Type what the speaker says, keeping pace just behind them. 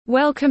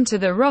Welcome to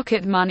the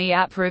Rocket Money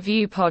App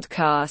Review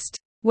podcast,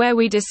 where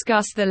we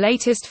discuss the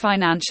latest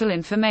financial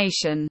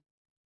information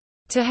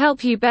to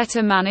help you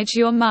better manage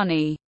your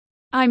money.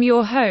 I'm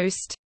your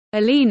host,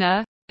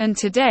 Alina, and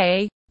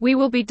today, we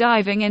will be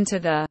diving into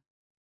the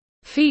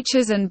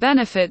features and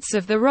benefits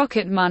of the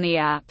Rocket Money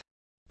app.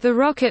 The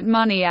Rocket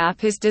Money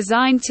app is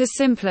designed to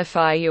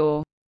simplify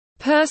your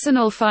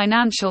personal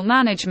financial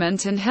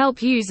management and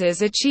help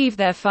users achieve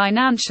their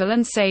financial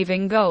and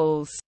saving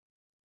goals.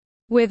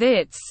 With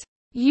its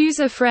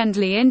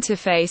user-friendly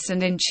interface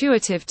and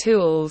intuitive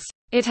tools,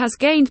 it has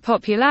gained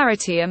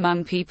popularity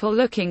among people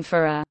looking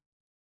for a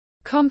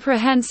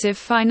comprehensive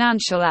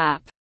financial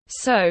app.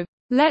 So,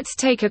 let's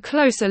take a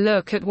closer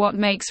look at what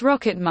makes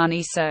Rocket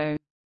Money so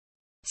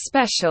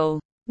special.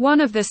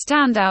 One of the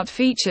standout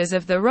features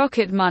of the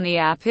Rocket Money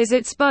app is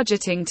its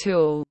budgeting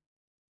tool.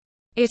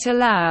 It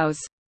allows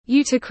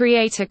you to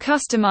create a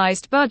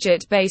customized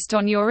budget based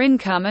on your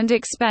income and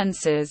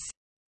expenses.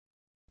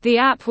 The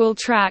app will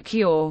track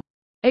your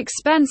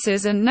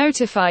expenses and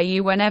notify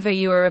you whenever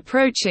you are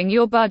approaching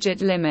your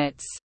budget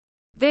limits.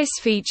 This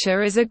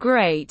feature is a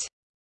great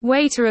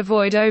way to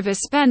avoid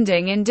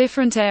overspending in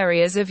different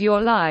areas of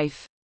your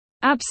life.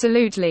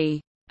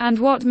 Absolutely. And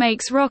what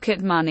makes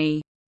Rocket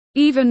Money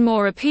even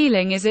more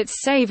appealing is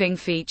its saving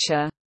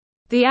feature.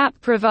 The app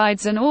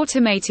provides an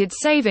automated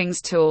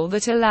savings tool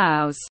that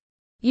allows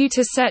you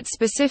to set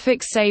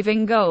specific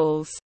saving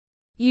goals.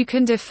 You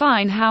can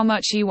define how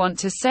much you want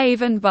to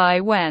save and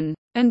by when,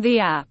 and the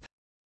app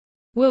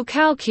will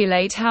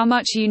calculate how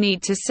much you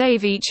need to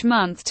save each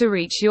month to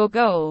reach your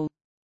goal.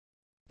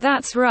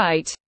 That's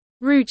right.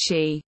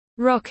 Ruchi.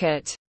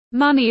 Rocket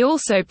Money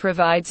also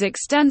provides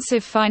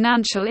extensive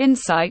financial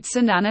insights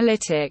and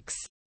analytics.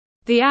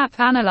 The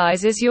app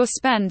analyzes your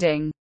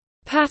spending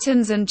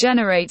patterns and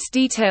generates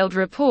detailed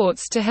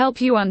reports to help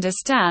you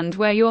understand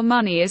where your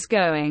money is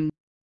going.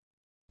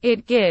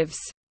 It gives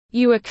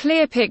you a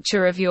clear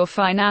picture of your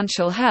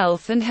financial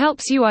health and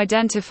helps you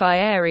identify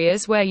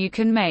areas where you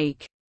can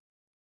make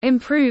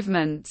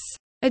improvements.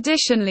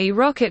 Additionally,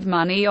 Rocket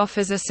Money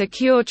offers a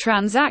secure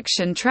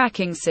transaction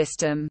tracking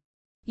system.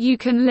 You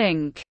can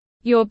link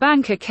your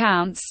bank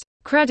accounts,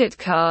 credit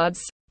cards,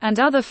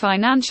 and other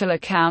financial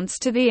accounts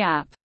to the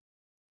app.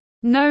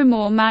 No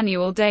more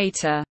manual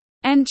data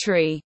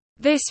entry.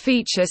 This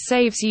feature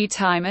saves you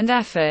time and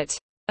effort,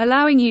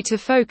 allowing you to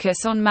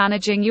focus on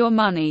managing your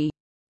money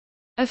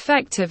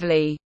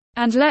effectively.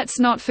 And let's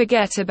not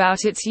forget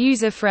about its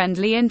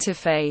user-friendly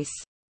interface.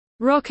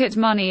 Rocket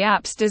Money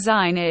app's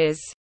design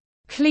is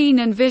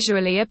clean and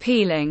visually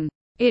appealing.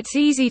 It's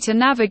easy to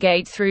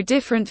navigate through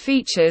different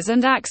features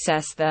and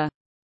access the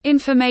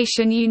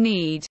information you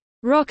need.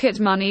 Rocket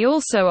Money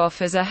also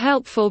offers a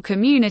helpful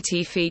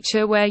community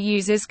feature where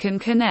users can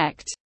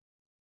connect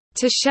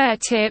to share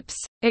tips,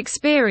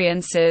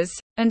 experiences,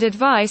 and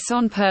advice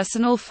on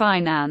personal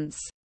finance.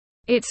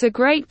 It's a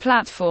great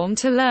platform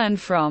to learn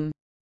from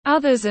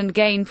others and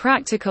gain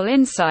practical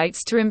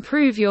insights to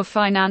improve your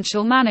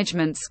financial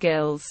management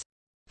skills.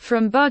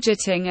 From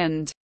budgeting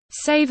and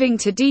saving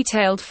to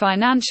detailed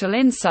financial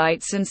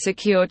insights and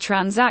secure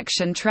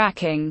transaction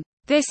tracking,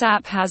 this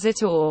app has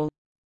it all.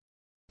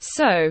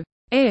 So,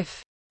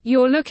 if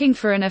you're looking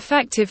for an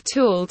effective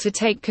tool to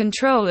take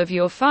control of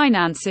your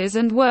finances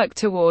and work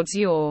towards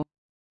your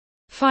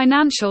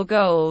financial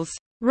goals,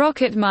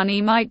 Rocket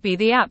Money might be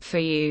the app for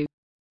you.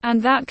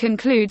 And that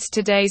concludes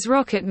today's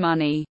Rocket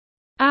Money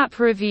app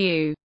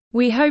review.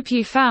 We hope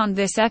you found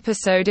this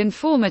episode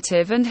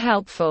informative and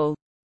helpful.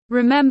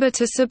 Remember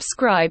to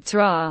subscribe to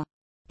our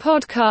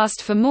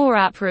podcast for more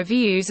app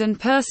reviews and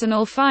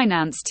personal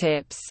finance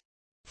tips.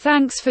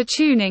 Thanks for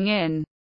tuning in.